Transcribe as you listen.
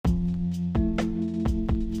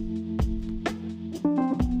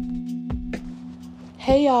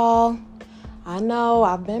Hey y'all, I know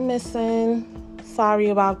I've been missing. Sorry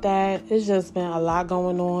about that. It's just been a lot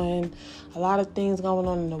going on. A lot of things going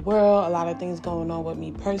on in the world. A lot of things going on with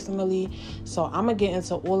me personally. So I'm going to get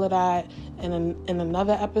into all of that in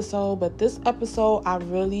another episode. But this episode, I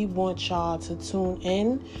really want y'all to tune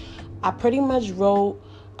in. I pretty much wrote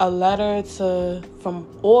a letter from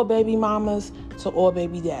all baby mamas to all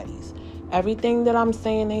baby daddies. Everything that I'm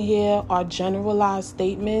saying in here are generalized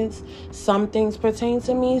statements. Some things pertain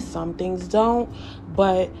to me, some things don't.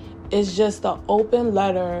 But it's just an open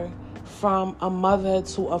letter from a mother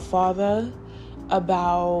to a father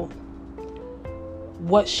about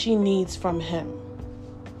what she needs from him.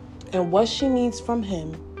 And what she needs from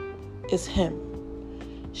him is him.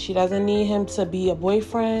 She doesn't need him to be a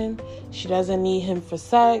boyfriend. She doesn't need him for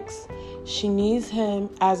sex. She needs him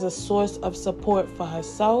as a source of support for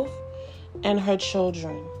herself and her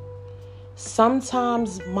children.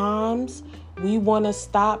 Sometimes moms, we want to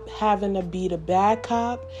stop having to be the bad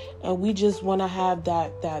cop, and we just want to have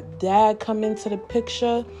that dad come into the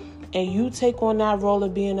picture, and you take on that role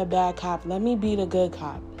of being a bad cop. Let me be the good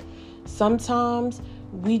cop. Sometimes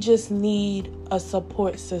we just need a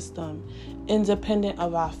support system, independent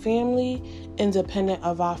of our family, independent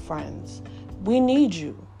of our friends. We need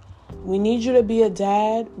you. We need you to be a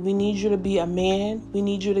dad. We need you to be a man. We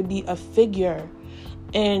need you to be a figure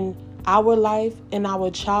in our life, in our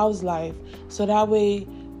child's life, so that way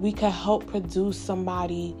we can help produce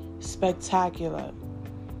somebody spectacular.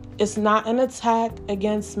 It's not an attack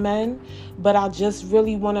against men, but I just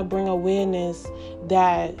really want to bring awareness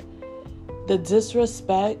that the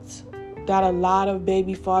disrespect that a lot of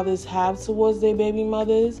baby fathers have towards their baby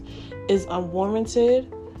mothers is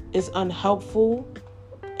unwarranted, is unhelpful,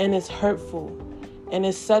 and it's hurtful. And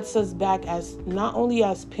it sets us back as not only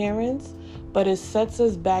as parents, but it sets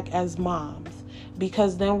us back as moms.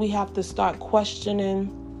 Because then we have to start questioning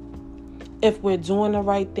if we're doing the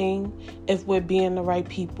right thing, if we're being the right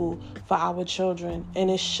people for our children. And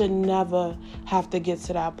it should never have to get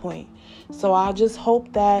to that point. So I just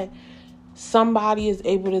hope that somebody is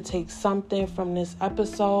able to take something from this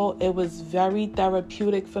episode. It was very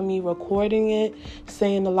therapeutic for me recording it,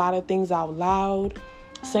 saying a lot of things out loud,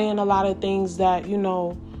 saying a lot of things that,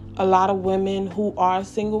 a lot of women who are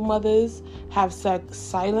single mothers have said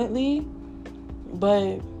silently.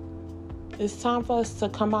 But it's time for us to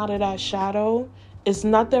come out of that shadow. It's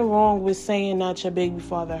nothing wrong with saying that your baby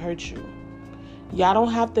father hurt you. Y'all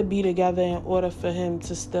don't have to be together in order for him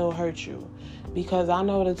to still hurt you. Because I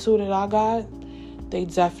know the two that I got, they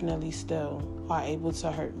definitely still are able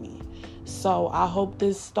to hurt me. So I hope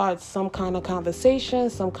this starts some kind of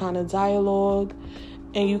conversation, some kind of dialogue.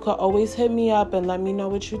 And you can always hit me up and let me know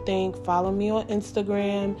what you think. Follow me on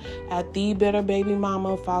Instagram at The Bitter Baby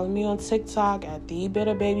Mama. Follow me on TikTok at The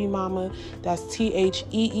Bitter Baby Mama. That's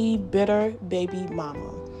THEE Bitter Baby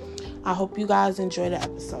Mama. I hope you guys enjoy the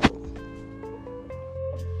episode.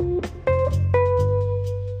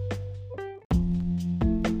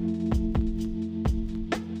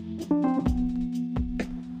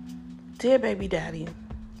 Dear baby daddy,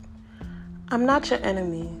 I'm not your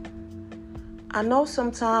enemy. I know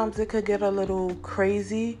sometimes it could get a little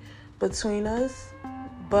crazy between us,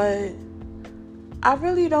 but I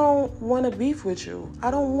really don't want to beef with you.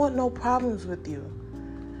 I don't want no problems with you.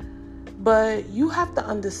 But you have to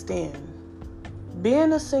understand,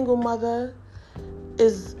 being a single mother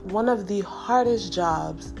is one of the hardest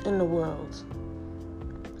jobs in the world.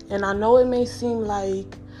 And I know it may seem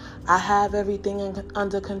like I have everything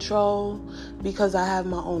under control because I have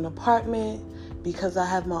my own apartment, because I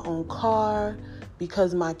have my own car,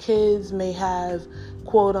 because my kids may have,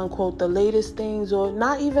 quote unquote, the latest things, or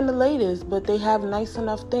not even the latest, but they have nice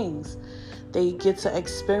enough things. They get to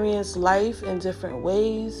experience life in different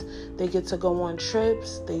ways. They get to go on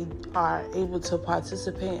trips. They are able to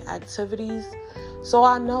participate in activities. So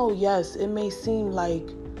I know, yes, it may seem like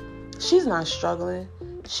she's not struggling.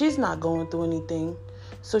 She's not going through anything.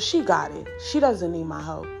 So she got it. She doesn't need my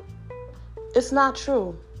help. It's not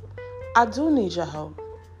true. I do need your help.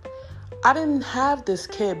 I didn't have this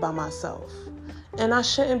kid by myself. And I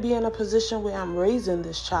shouldn't be in a position where I'm raising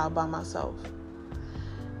this child by myself.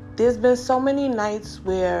 There's been so many nights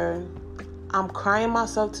where I'm crying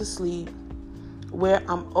myself to sleep, where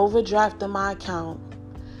I'm overdrafting my account,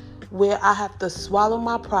 where I have to swallow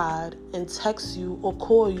my pride and text you or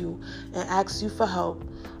call you and ask you for help,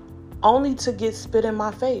 only to get spit in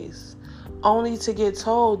my face, only to get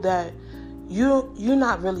told that you're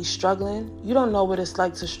not really struggling. You don't know what it's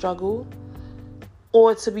like to struggle.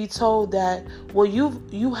 Or to be told that, well,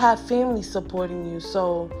 you have family supporting you,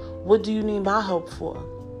 so what do you need my help for?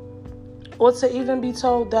 Or to even be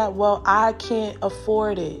told that, well, I can't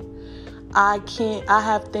afford it. I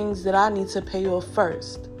have things that I need to pay off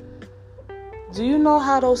first. Do you know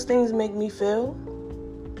how those things make me feel?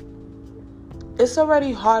 It's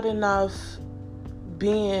already hard enough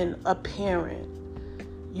being a parent.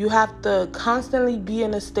 You have to constantly be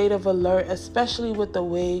in a state of alert, especially with the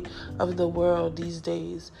way of the world these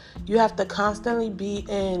days. You have to constantly be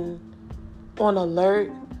on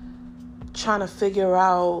alert, trying to figure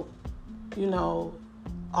out,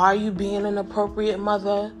 are you being an appropriate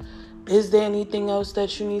mother? Is there anything else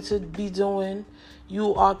that you need to be doing?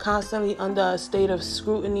 You are constantly under a state of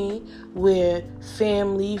scrutiny where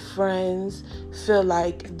family, friends feel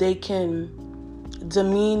like they can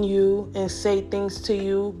demean you and say things to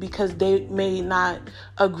you because they may not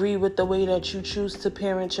agree with the way that you choose to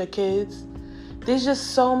parent your kids. There's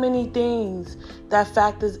just so many things that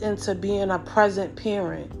factors into being a present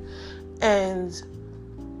parent. And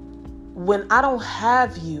when I don't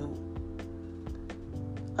have you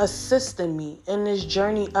assisting me in this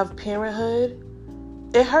journey of parenthood,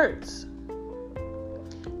 it hurts.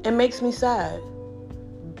 It makes me sad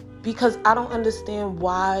because I don't understand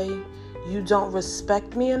why you don't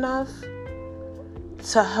respect me enough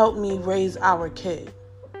to help me raise our kid.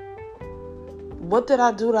 What did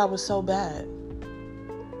I do that was so bad?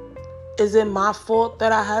 Is it my fault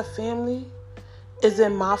that I have family? Is it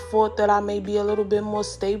my fault that I may be a little bit more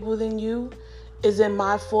stable than you? Is it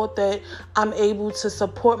my fault that I'm able to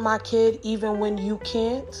support my kid even when you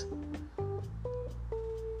can't?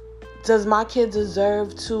 Does my kid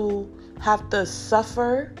deserve to have to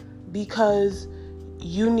suffer because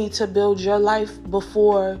you need to build your life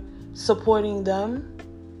before supporting them?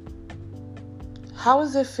 How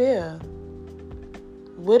is it fair?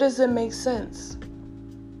 Where does it make sense?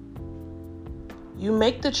 You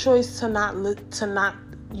make the choice not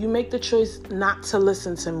to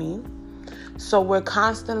listen to me. So we're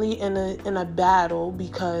constantly in a battle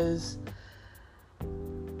because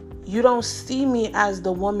you don't see me as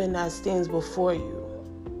the woman that stands before you.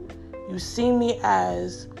 You see me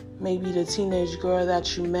as maybe the teenage girl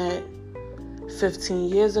that you met 15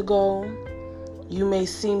 years ago. You may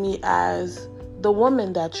see me as the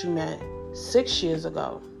woman that you met 6 years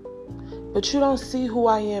ago. But you don't see who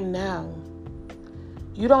I am now.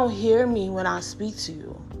 You don't hear me when I speak to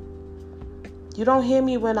you. You don't hear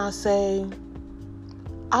me when I say,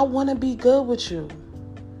 I want to be good with you.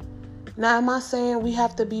 Now, am I saying we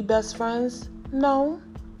have to be best friends? No.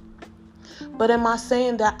 But am I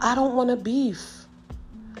saying that I don't want to beef?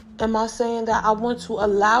 Am I saying that I want to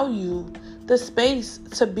allow you the space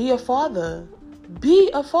to be a father?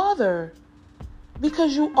 Be a father.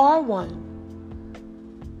 Because you are one.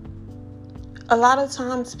 A lot of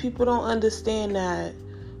times people don't understand that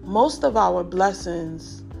most of our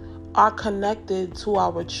blessings are connected to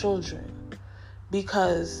our children.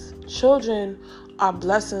 Because children are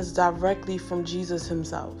blessings directly from Jesus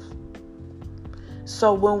himself.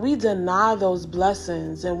 So when we deny those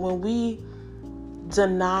blessings and when we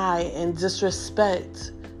deny and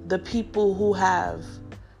disrespect the people who have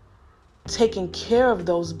taken care of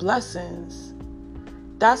those blessings,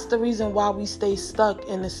 that's the reason why we stay stuck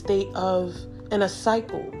in a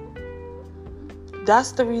cycle.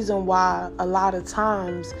 That's the reason why a lot of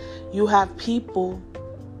times you have people,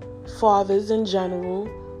 fathers in general,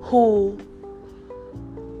 who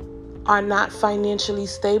are not financially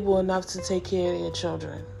stable enough to take care of their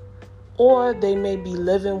children. Or they may be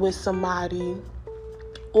living with somebody,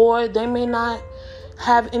 or they may not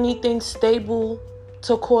have anything stable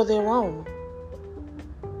to call their own.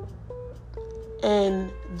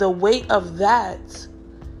 And the weight of that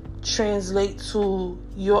translates to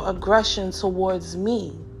your aggression towards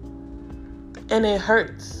me. And it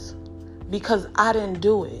hurts because I didn't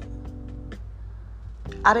do it.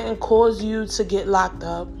 I didn't cause you to get locked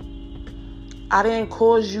up. I didn't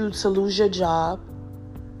cause you to lose your job.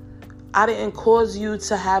 I didn't cause you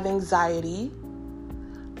to have anxiety.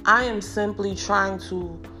 I am simply trying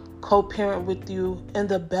to co-parent with you in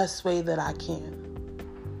the best way that I can.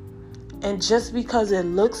 And just because it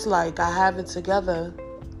looks like I have it together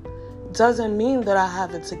doesn't mean that I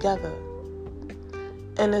have it together.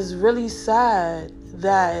 And it's really sad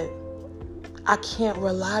that I can't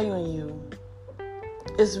rely on you.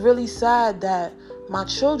 It's really sad that my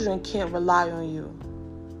children can't rely on you.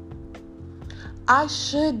 We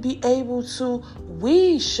should be able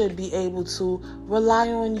to rely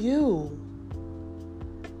on you.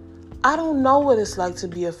 I don't know what it's like to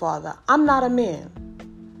be a father. I'm not a man.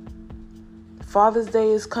 Father's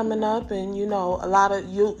Day is coming up, and a lot of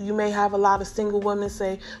you may have a lot of single women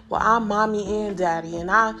say, well, I'm mommy and daddy, and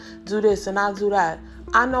I do this and I do that.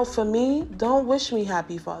 I know for me, don't wish me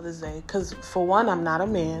happy Father's Day. Because for one, I'm not a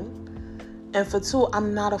man. And for two,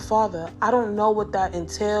 I'm not a father. I don't know what that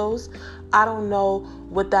entails. I don't know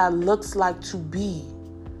what that looks like to be.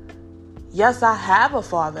 Yes, I have a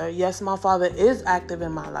father. Yes, my father is active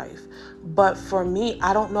in my life. But for me,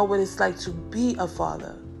 I don't know what it's like to be a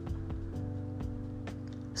father.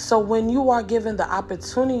 So when you are given the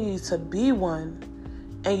opportunity to be one,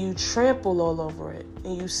 and you trample all over it,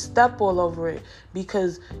 and you step all over it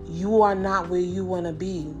because you are not where you want to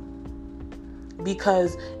be,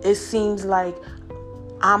 because it seems like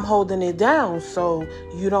I'm holding it down, so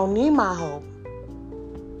you don't need my help.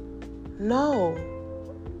 No,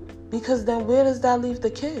 because then where does that leave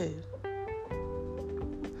the kid?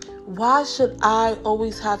 Why should I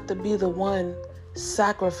always have to be the one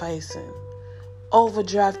sacrificing,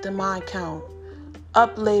 overdrafting my account,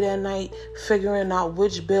 up late at night figuring out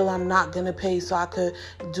which bill I'm not going to pay so I could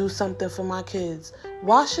do something for my kids?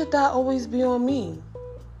 Why should that always be on me?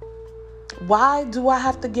 Why do I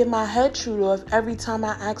have to get my head chewed off every time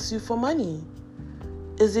I ask you for money?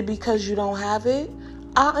 Is it because you don't have it?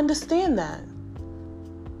 I understand that.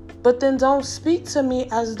 But then don't speak to me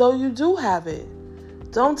as though you do have it.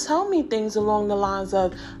 Don't tell me things along the lines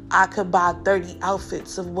of, I could buy 30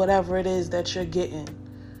 outfits of whatever it is that you're getting.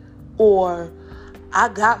 Or, I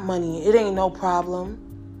got money, it ain't no problem.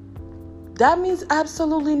 That means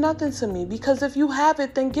absolutely nothing to me, because if you have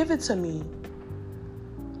it, then give it to me.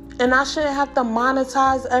 And I shouldn't have to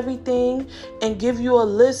monetize everything and give you a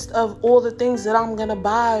list of all the things that I'm going to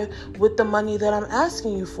buy with the money that I'm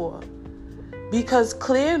asking you for. Because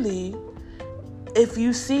clearly, if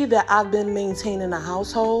you see that I've been maintaining a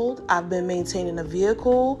household, I've been maintaining a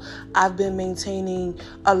vehicle, I've been maintaining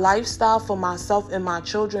a lifestyle for myself and my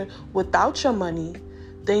children without your money,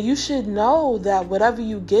 then you should know that whatever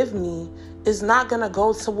you give me is not going to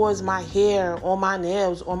go towards my hair or my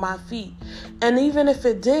nails or my feet. And even if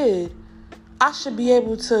it did, I should be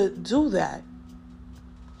able to do that.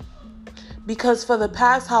 Because for the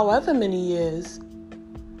past however many years,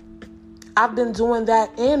 I've been doing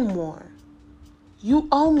that and more. You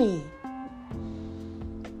owe me.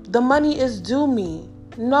 The money is due me.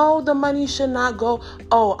 No, the money should not go,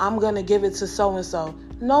 oh, I'm going to give it to so-and-so.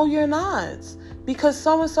 No, you're not. Because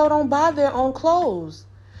so-and-so don't buy their own clothes.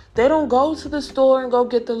 They don't go to the store and go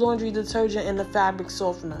get the laundry detergent and the fabric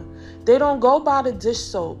softener. They don't go buy the dish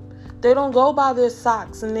soap. They don't go buy their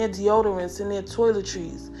socks and their deodorants and their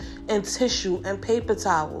toiletries and tissue and paper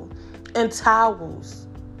towel and towels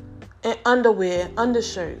and underwear and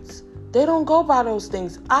undershirts. They don't go buy those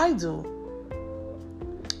things. I do.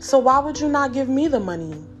 So why would you not give me the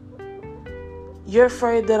money? You're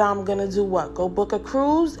afraid that I'm going to do what? Go book a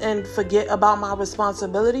cruise and forget about my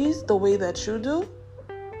responsibilities the way that you do?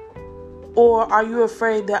 Or are you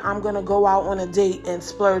afraid that I'm going to go out on a date and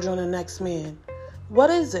splurge on the next man? What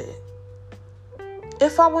is it?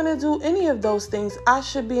 If I want to do any of those things, I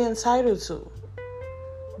should be entitled to.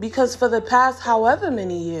 Because for the past however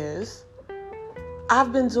many years,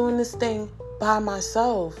 I've been doing this thing by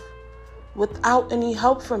myself without any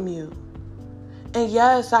help from you. And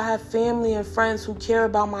yes, I have family and friends who care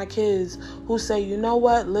about my kids who say, you know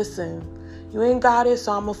what, listen, you ain't got it,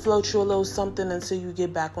 so I'm going to float you a little something until you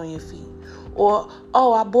get back on your feet. Or,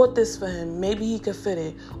 oh, I bought this for him. Maybe he could fit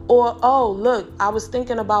it. Or, oh, look, I was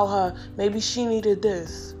thinking about her. Maybe she needed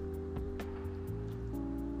this.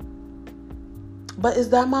 But is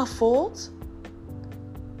that my fault?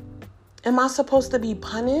 Am I supposed to be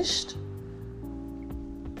punished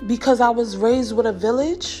because I was raised with a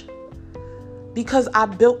village? Because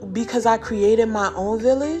I created my own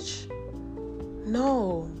village?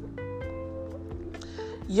 No.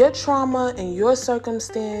 Your trauma and your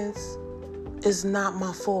circumstance is not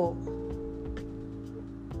my fault.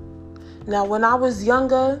 Now, when I was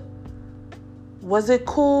younger, was it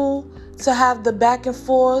cool to have the back and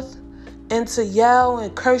forth and to yell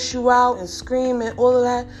and curse you out and scream and all of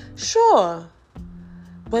that? Sure.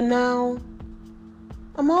 But now,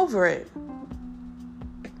 I'm over it.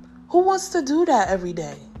 Who wants to do that every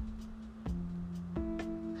day?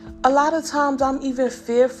 A lot of times I'm even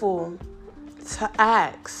fearful to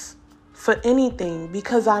ask for anything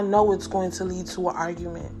because I know it's going to lead to an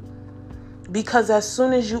argument. Because as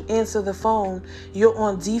soon as you answer the phone, you're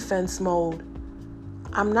on defense mode.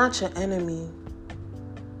 I'm not your enemy.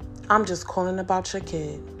 I'm just calling about your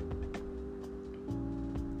kid.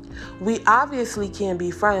 We obviously can't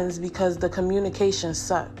be friends because the communication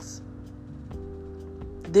sucks.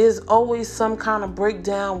 There's always some kind of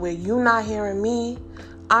breakdown where you're not hearing me,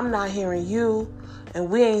 I'm not hearing you, and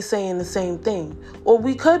we ain't saying the same thing. Or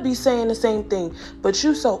we could be saying the same thing, but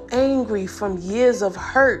you so angry from years of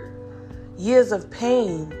hurt, years of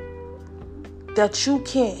pain that you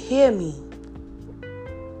can't hear me.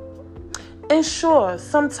 And sure,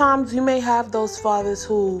 sometimes you may have those fathers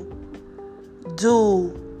who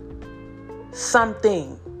do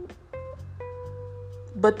something.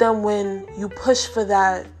 But then when you push for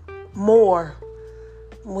that more,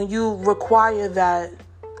 when you require that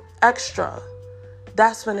extra,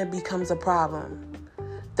 that's when it becomes a problem.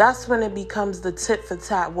 That's when it becomes the tit for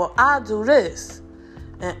tat. Well, I do this,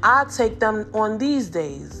 and I take them on these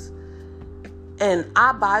days, and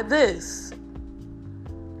I buy this.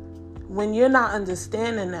 When you're not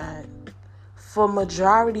understanding that, for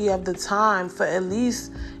majority of the time, for at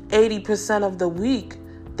least 80% of the week,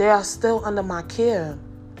 they are still under my care.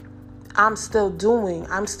 I'm still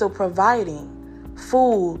providing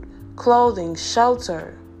food, clothing,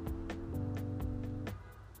 shelter.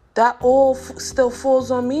 That all still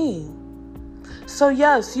falls on me. So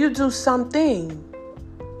yes, you do something,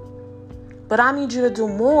 but I need you to do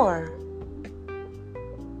more.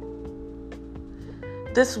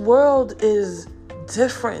 This world is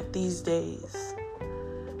different these days.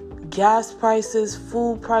 Gas prices,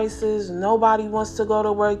 food prices, nobody wants to go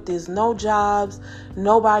to work. There's no jobs.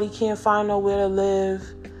 Nobody can't find nowhere to live.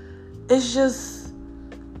 It's just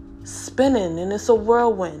spinning and it's a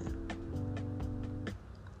whirlwind.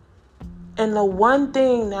 And the one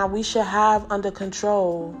thing that we should have under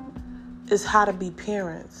control is how to be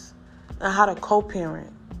parents and how to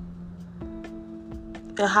co-parent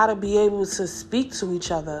and how to be able to speak to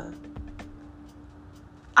each other.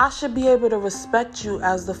 I should be able to respect you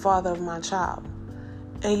as the father of my child,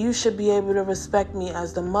 and you should be able to respect me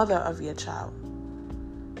as the mother of your child.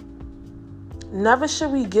 Never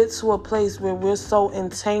should we get to a place where we're so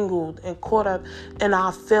entangled and caught up in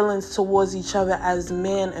our feelings towards each other as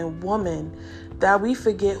man and woman that we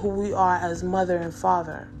forget who we are as mother and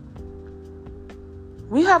father.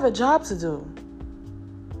 We have a job to do.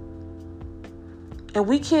 And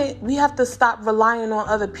we have to stop relying on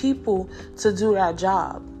other people to do that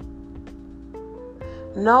job.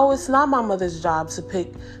 No, it's not my mother's job to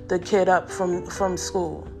pick the kid up from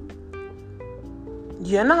school.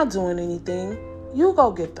 You're not doing anything. You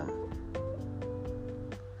go get them.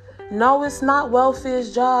 No, it's not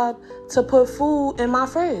welfare's job to put food in my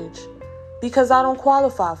fridge because I don't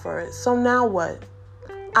qualify for it. So now what?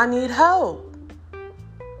 I need help.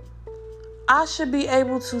 I should be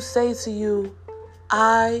able to say to you,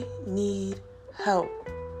 I need help.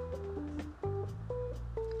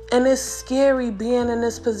 And it's scary being in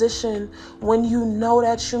this position when you know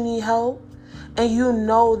that you need help and you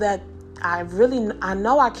know that I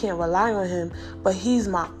know I can't rely on him, but he's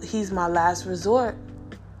my last resort.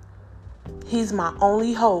 He's my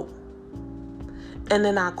only hope. And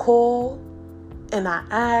then I call and I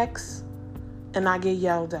ask and I get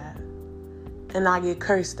yelled at and I get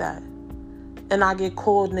cursed at and I get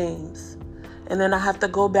called names. And then I have to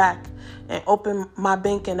go back and open my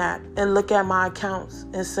banking app and look at my accounts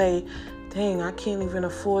and say, dang, I can't even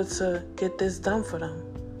afford to get this done for them.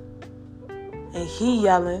 And he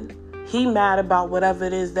yelling. He mad about whatever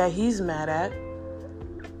it is that he's mad at.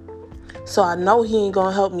 So I know he ain't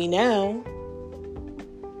gonna help me now.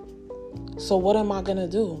 So what am I gonna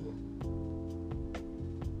do?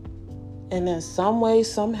 And then some way,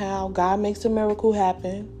 somehow, God makes a miracle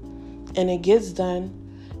happen. And it gets done.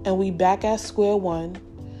 And we back at square one.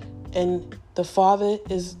 And the father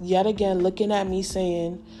is yet again looking at me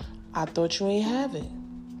saying, I thought you ain't have it.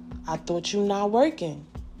 I thought you not working.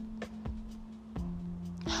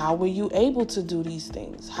 How were you able to do these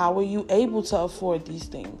things? How were you able to afford these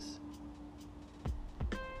things?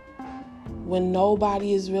 When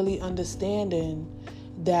nobody is really understanding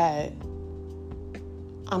that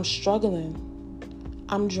I'm struggling,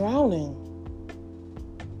 I'm drowning.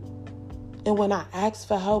 And when I ask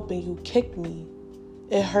for help and you kick me,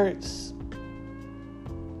 it hurts.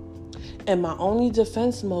 And my only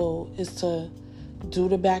defense mode is to do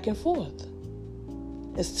the back and forth.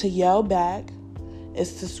 It's to yell back.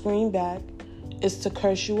 It's to scream back. It's to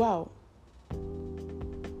curse you out.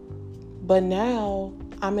 But now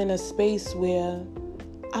I'm in a space where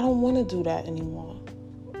I don't want to do that anymore.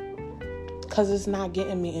 Because it's not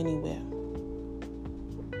getting me anywhere.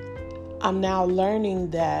 I'm now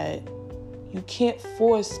learning that you can't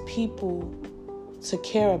force people to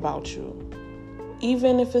care about you.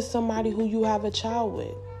 Even if it's somebody who you have a child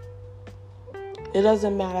with. It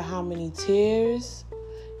doesn't matter how many tears.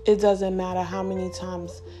 It doesn't matter how many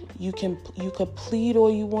times you could plead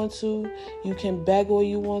all you want to. You can beg all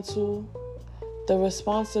you want to. The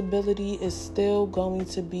responsibility is still going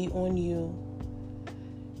to be on you.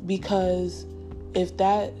 Because if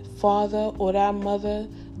that father or that mother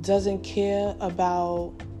doesn't care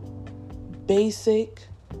about basic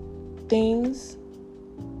things,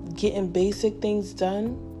 getting basic things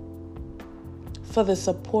done for the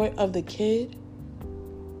support of the kid,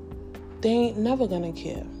 they ain't never gonna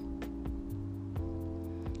care.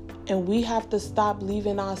 And we have to stop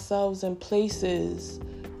leaving ourselves in places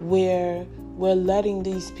where we're letting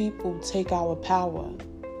these people take our power.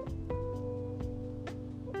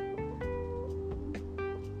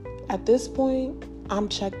 At this point, I'm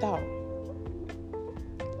checked out.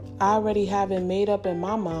 I already have it made up in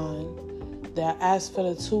my mind that as for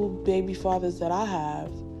the 2 baby fathers that I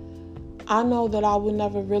have, I know that I would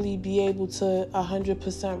never really be able to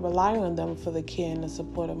 100% rely on them for the care and the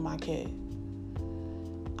support of my kid.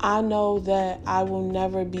 I know that I will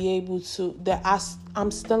never be able to, that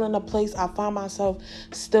I'm still in a place, I find myself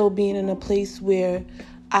still being in a place where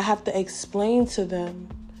I have to explain to them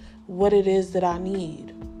what it is that I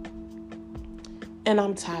need. And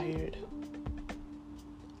I'm tired.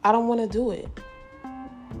 I don't want to do it.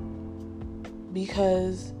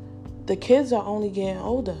 Because the kids are only getting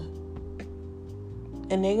older.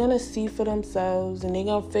 And they're going to see for themselves, and they're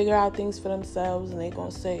going to figure out things for themselves, and they're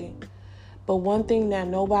going to say. But one thing that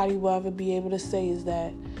nobody will ever be able to say is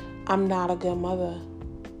that I'm not a good mother,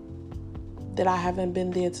 that I haven't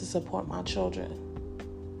been there to support my children.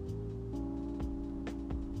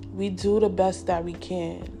 We do the best that we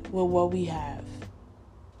can with what we have.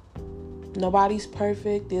 Nobody's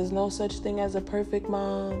perfect. There's no such thing as a perfect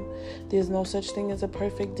mom. There's no such thing as a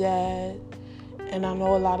perfect dad. And I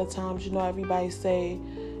know a lot of times, everybody say,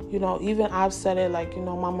 even I've said it, like,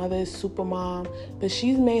 my mother is super mom, but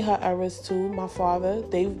she's made her errors too. My father,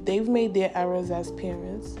 they've made their errors as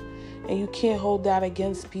parents, and you can't hold that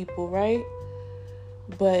against people, right?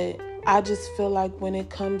 But I just feel like when it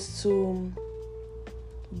comes to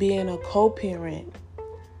being a co-parent,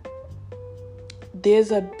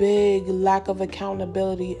 there's a big lack of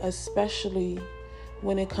accountability, especially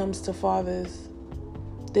when it comes to fathers.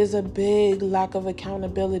 There's a big lack of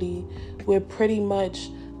accountability where pretty much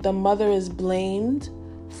the mother is blamed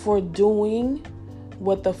for doing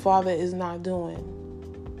what the father is not doing.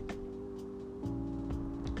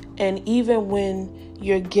 And even when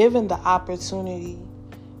you're given the opportunity,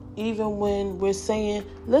 even when we're saying,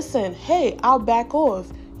 listen, hey, I'll back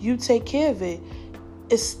off, you take care of it,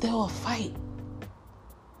 it's still a fight.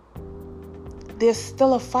 There's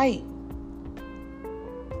still a fight.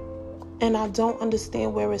 And I don't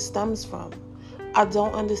understand where it stems from. I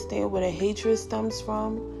don't understand where the hatred stems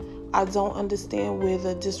from. I don't understand where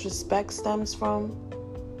the disrespect stems from.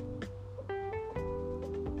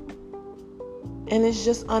 And it's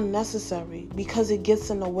just unnecessary because it gets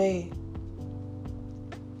in the way.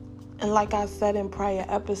 And like I said in prior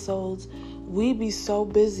episodes, we be so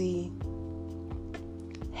busy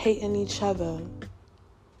hating each other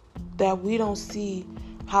that we don't see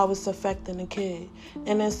how it's affecting the kid.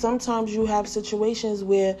 And then sometimes you have situations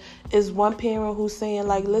where it's one parent who's saying,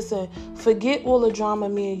 like, listen, forget all the drama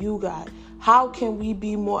me and you got. How can we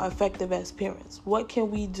be more effective as parents? What can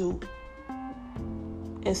we do?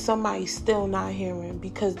 And somebody's still not hearing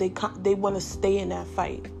because they want to stay in that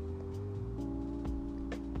fight.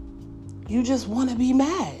 You just want to be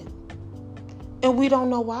mad. And we don't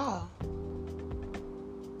know why.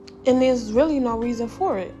 And there's really no reason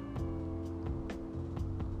for it.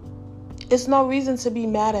 It's no reason to be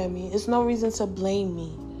mad at me. It's no reason to blame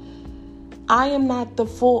me. I'm not the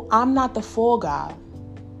fall guy.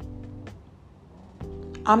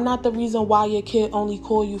 I'm not the reason why your kid only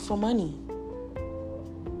call you for money.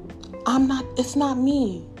 It's not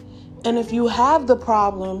me. And if you have the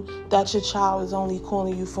problem that your child is only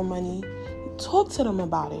calling you for money, talk to them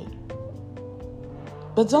about it.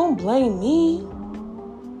 But don't blame me.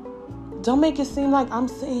 Don't make it seem like I'm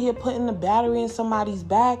sitting here putting the battery in somebody's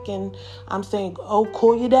back and I'm saying, oh,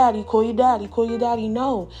 call your daddy, call your daddy, call your daddy.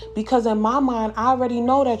 No, because in my mind, I already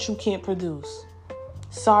know that you can't produce.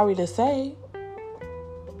 Sorry to say.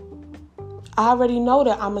 I already know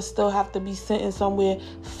that I'm going to still have to be sitting somewhere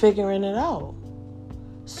figuring it out.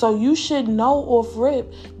 So you should know off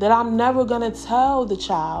rip that I'm never going to tell the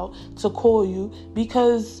child to call you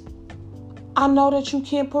because I know that you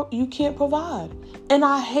can't provide. And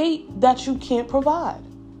I hate that you can't provide.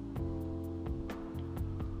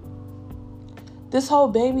 This whole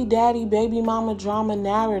baby daddy, baby mama drama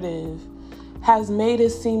narrative has made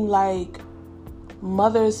it seem like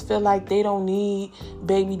mothers feel like they don't need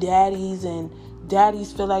baby daddies and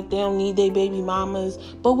daddies feel like they don't need their baby mamas.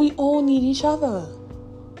 But we all need each other.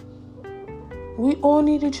 We all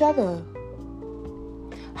need each other.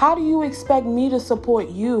 How do you expect me to support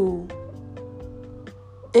you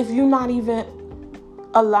if you're not even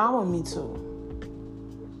allowing me to?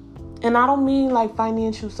 And I don't mean like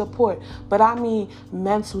financial support, but I mean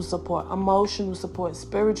mental support, emotional support,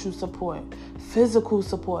 spiritual support, physical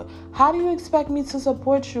support. How do you expect me to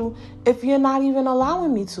support you if you're not even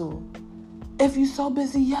allowing me to? If you're so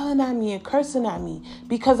busy yelling at me and cursing at me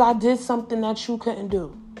because I did something that you couldn't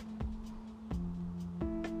do?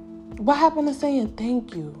 What happened to saying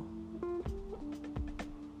thank you?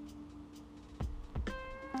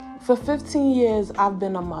 For 15 years, I've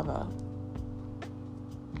been a mother.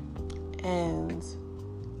 And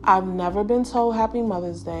I've never been told Happy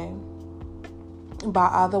Mother's Day by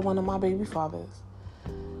either one of my baby fathers.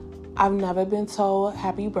 I've never been told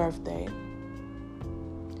Happy Birthday.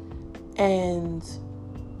 And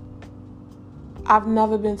I've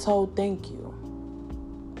never been told thank you.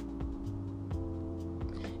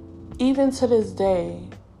 Even to this day,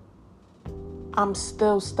 I'm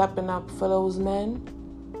still stepping up for those men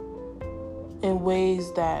in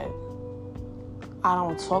ways that I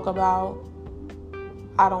don't talk about,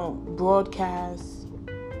 I don't broadcast.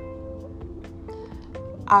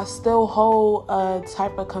 I still hold a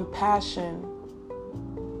type of compassion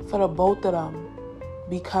for the both of them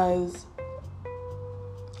because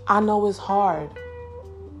I know it's hard.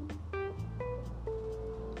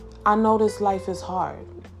 I know this life is hard.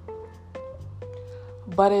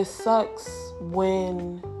 But it sucks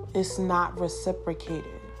when it's not reciprocated.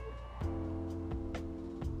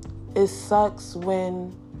 It sucks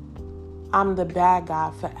when I'm the bad guy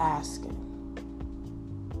for asking.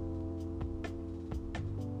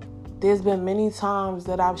 There's been many times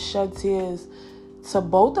that I've shed tears to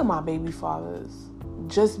both of my baby fathers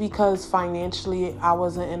just because financially I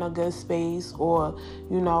wasn't in a good space, or,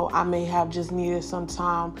 I may have just needed some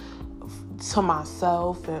time to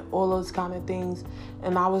myself and all those kind of things,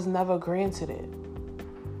 and I was never granted it.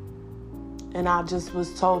 And I just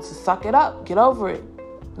was told to suck it up, get over it.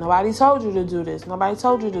 Nobody told you to do this. Nobody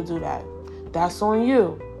told you to do that. That's on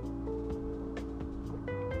you.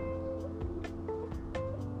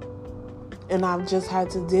 And I've just had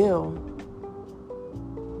to deal.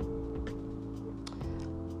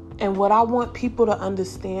 And what I want people to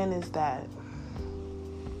understand is that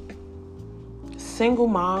single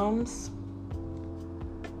moms,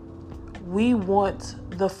 we want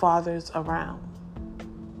the fathers around.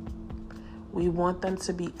 We want them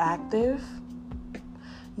to be active.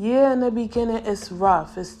 Yeah, in the beginning, it's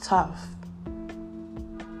rough. It's tough.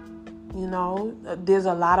 There's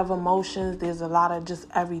a lot of emotions. There's a lot of just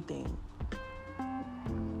everything.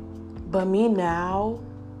 But me now,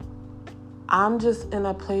 I'm just in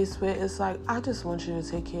a place where it's like, I just want you to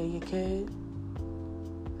take care of your kid.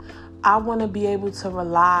 I want to be able to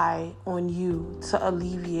rely on you to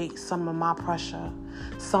alleviate some of my pressure,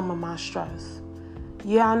 some of my stress.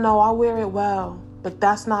 Yeah, I know I wear it well, but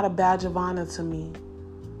that's not a badge of honor to me.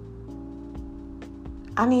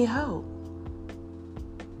 I need help.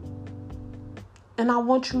 And I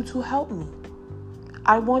want you to help me.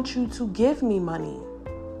 I want you to give me money.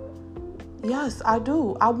 Yes, I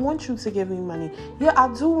do. I want you to give me money. Yeah,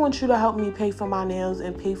 I do want you to help me pay for my nails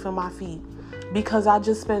and pay for my feet. Because I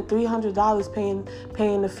just spent $300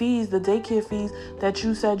 paying the fees, the daycare fees that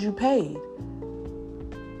you said you paid.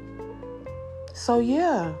 So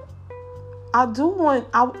yeah, I do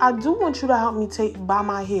want you to help me buy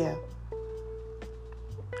my hair.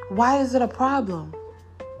 Why is it a problem?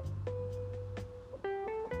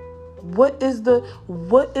 What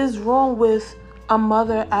is wrong with a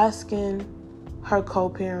mother asking her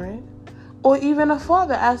co-parent, or even a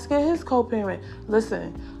father asking his co-parent,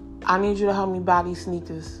 listen, I need you to help me buy these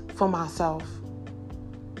sneakers for myself?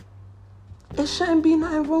 It shouldn't be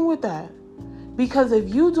nothing wrong with that. Because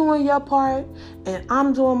if you doing your part and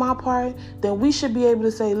I'm doing my part, then we should be able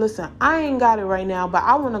to say, listen, I ain't got it right now, but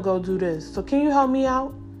I want to go do this. So can you help me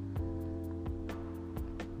out?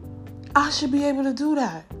 I should be able to do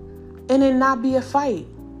that. And it not be a fight.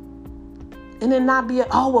 And it not be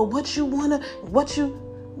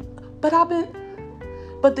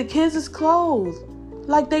but the kids is clothed.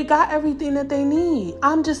 Like, they got everything that they need.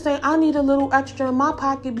 I'm just saying I need a little extra in my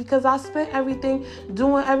pocket because I spent everything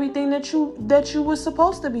doing everything that you were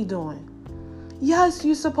supposed to be doing. Yes,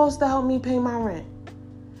 you're supposed to help me pay my rent.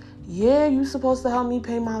 Yeah, you're supposed to help me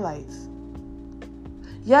pay my lights.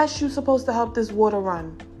 Yes, you're supposed to help this water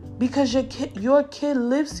run because your kid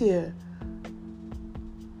lives here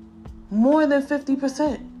more than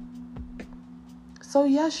 50%. So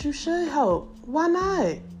yes, you should help. Why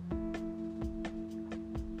not?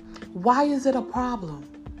 Why is it a problem?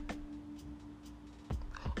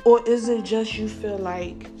 Or is it just you feel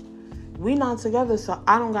like we not together, so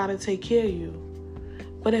I don't gotta take care of you?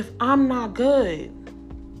 But if I'm not good,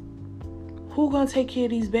 who gonna take care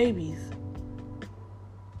of these babies?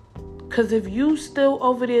 Because if you still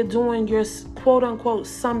over there doing your quote unquote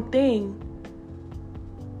something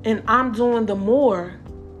and I'm doing the more,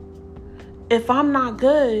 if I'm not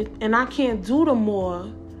good and I can't do the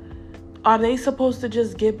more, are they supposed to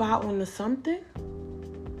just get by on the something?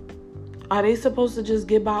 Are they supposed to just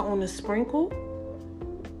get by on the sprinkle?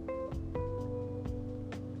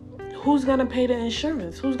 Who's going to pay the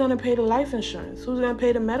insurance? Who's going to pay the life insurance? Who's going to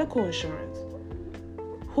pay the medical insurance?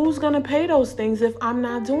 Who's going to pay those things if I'm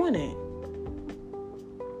not doing it?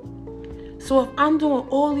 So if I'm doing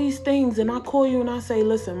all these things and I call you and I say,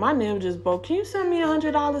 listen, my nail just broke. Can you send me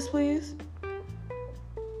 $100, please?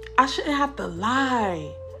 I shouldn't have to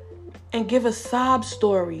lie and give a sob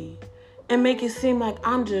story and make it seem like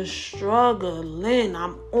I'm just struggling.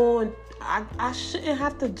 I shouldn't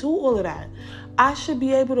have to do all of that. I should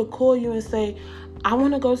be able to call you and say, I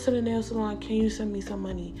want to go to the nail salon. Can you send me some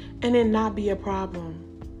money? And it not be a problem.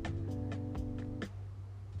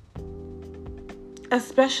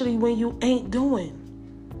 Especially when you ain't doing.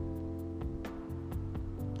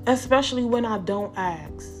 Especially when I don't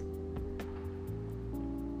ask.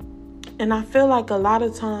 And I feel like a lot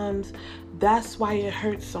of times that's why it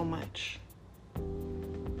hurts so much.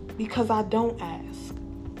 Because I don't ask.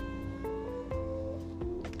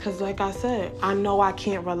 Because like I said, I know I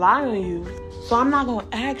can't rely on you. So I'm not going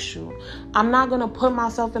to ask you. I'm not going to put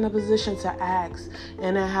myself in a position to ask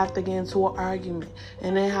and then have to get into an argument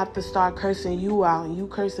and then have to start cursing you out and you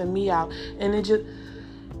cursing me out. And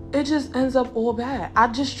it just ends up all bad. I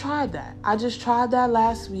just tried that. I just tried that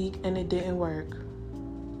last week and it didn't work.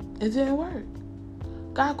 It didn't work.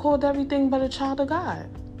 God called everything but a child of God.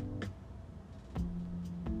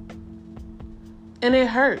 And it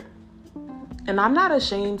hurt. And I'm not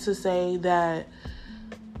ashamed to say that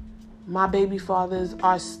my baby fathers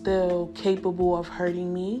are still capable of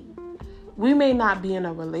hurting me. We may not be in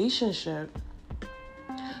a relationship,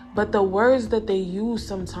 but the words that they use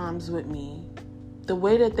sometimes with me, the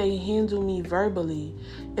way that they handle me verbally,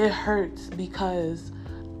 it hurts because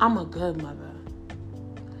I'm a good mother.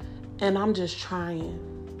 And I'm just trying.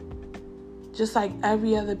 Just like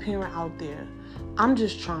every other parent out there, I'm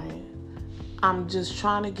just trying. I'm just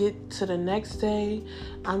trying to get to the next day.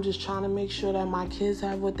 I'm just trying to make sure that my kids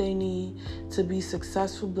have what they need to be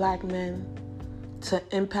successful black men, to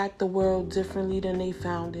impact the world differently than they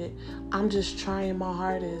found it. I'm just trying my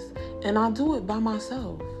hardest. And I do it by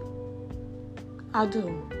myself. I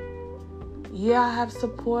do. Yeah, I have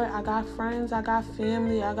support. I got friends. I got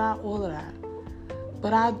family. I got all of that.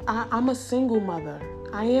 But I'm a single mother.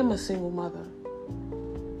 I am a single mother.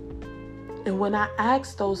 And when I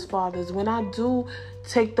ask those fathers, when I do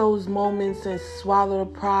take those moments and swallow the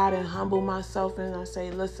pride and humble myself and I say,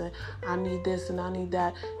 listen, I need this and I need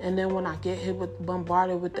that. And then when I get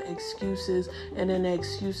bombarded with the excuses and then the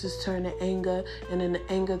excuses turn to anger and then the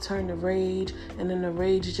anger turn to rage and then the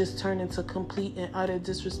rage just turn into complete and utter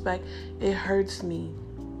disrespect, it hurts me.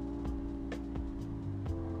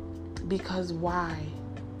 Because why?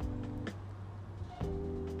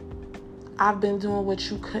 I've been doing what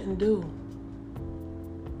you couldn't do.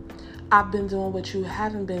 I've been doing what you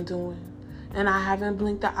haven't been doing. And I haven't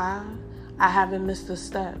blinked an eye. I haven't missed a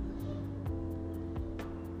step.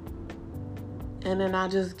 And then I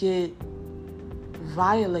just get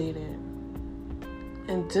violated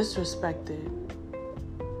and disrespected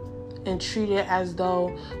and treated as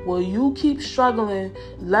though, well, you keep struggling.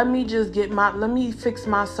 Let me fix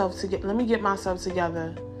myself together. Let me get myself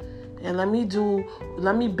together. And let me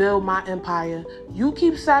build my empire. You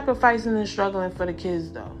keep sacrificing and struggling for the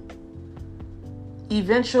kids though.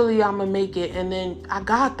 Eventually, I'm going to make it, and then I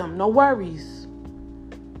got them. No worries.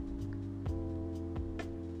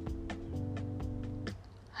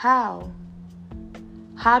 How?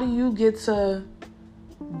 How do you get to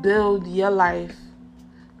build your life,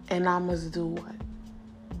 and I must do what?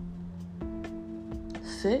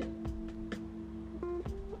 Sit?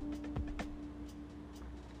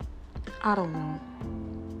 I don't know.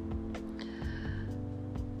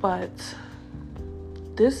 But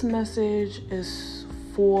this message is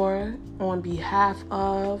on behalf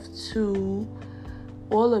of to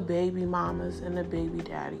all the baby mamas and the baby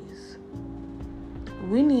daddies.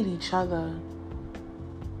 We need each other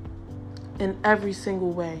in every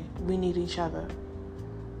single way. We need each other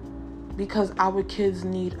because our kids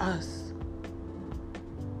need us.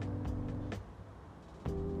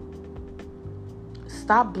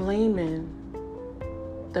 Stop blaming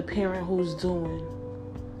the parent who's doing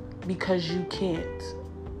because you can't.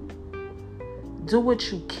 Do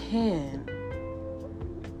what you can.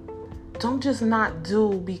 Don't just not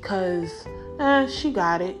do because, she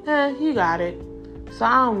got it. He got it. So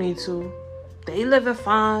I don't need to. They living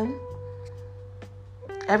fine.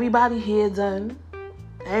 Everybody here done.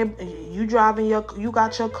 You driving you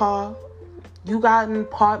got your car. You got an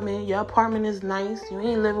apartment. Your apartment is nice. You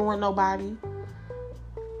ain't living with nobody.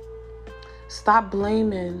 Stop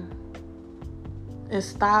blaming. And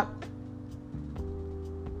stop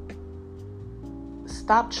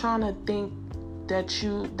trying to think that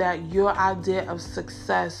your idea of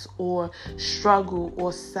success or struggle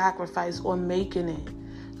or sacrifice or making it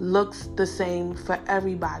looks the same for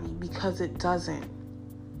everybody, because it doesn't.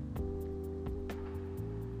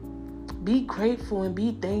 Be grateful and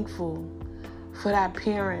be thankful for that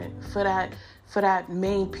parent, for that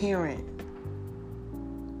main parent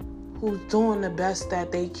who's doing the best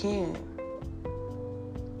that they can.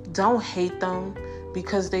 Don't hate them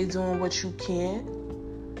because they doing what you can't.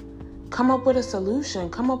 Come up with a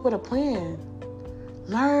solution. Come up with a plan.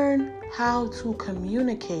 Learn how to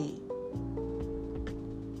communicate.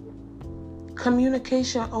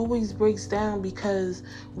 Communication always breaks down because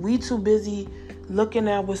we too busy looking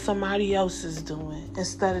at what somebody else is doing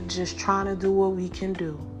instead of just trying to do what we can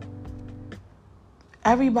do.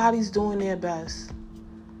 Everybody's doing their best.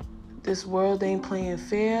 This world ain't playing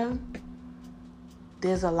fair.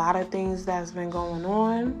 There's a lot of things that's been going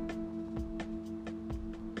on.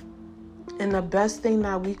 And the best thing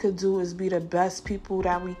that we could do is be the best people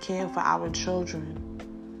that we can for our children.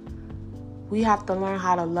 We have to learn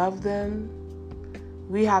how to love them.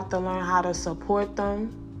 We have to learn how to support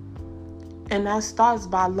them. And that starts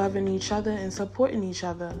by loving each other and supporting each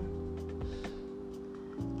other.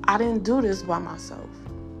 I didn't do this by myself.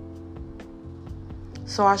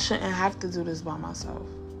 So I shouldn't have to do this by myself.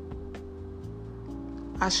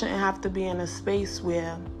 I shouldn't have to be in a space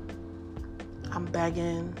where I'm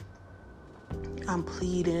begging, I'm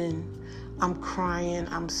pleading, I'm crying,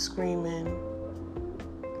 I'm screaming.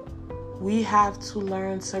 We have to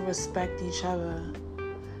learn to respect each other.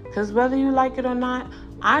 Because whether you like it or not,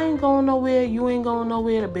 I ain't going nowhere, you ain't going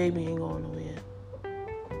nowhere, the baby ain't going nowhere.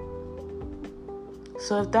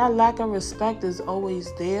 So if that lack of respect is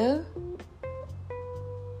always there,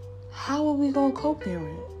 how are we going to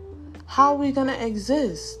co-parent? How are we going to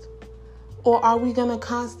exist? Or are we going to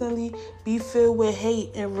constantly be filled with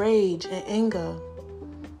hate and rage and anger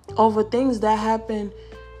over things that happened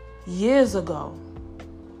years ago?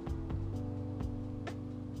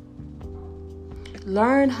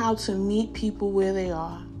 Learn how to meet people where they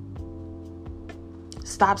are.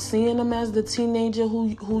 Stop seeing them as the teenager who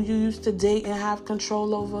you used to date and have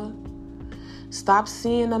control over. Stop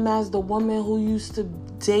seeing them as the woman who used to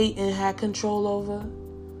date and had control over.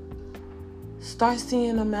 Start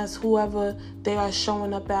seeing them as whoever they are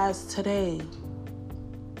showing up as today.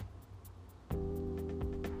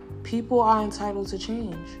 People are entitled to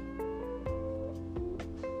change.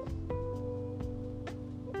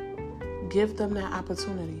 Give them that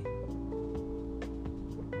opportunity.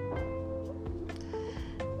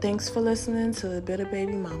 Thanks for listening to the Bitter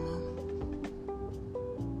Baby Mama.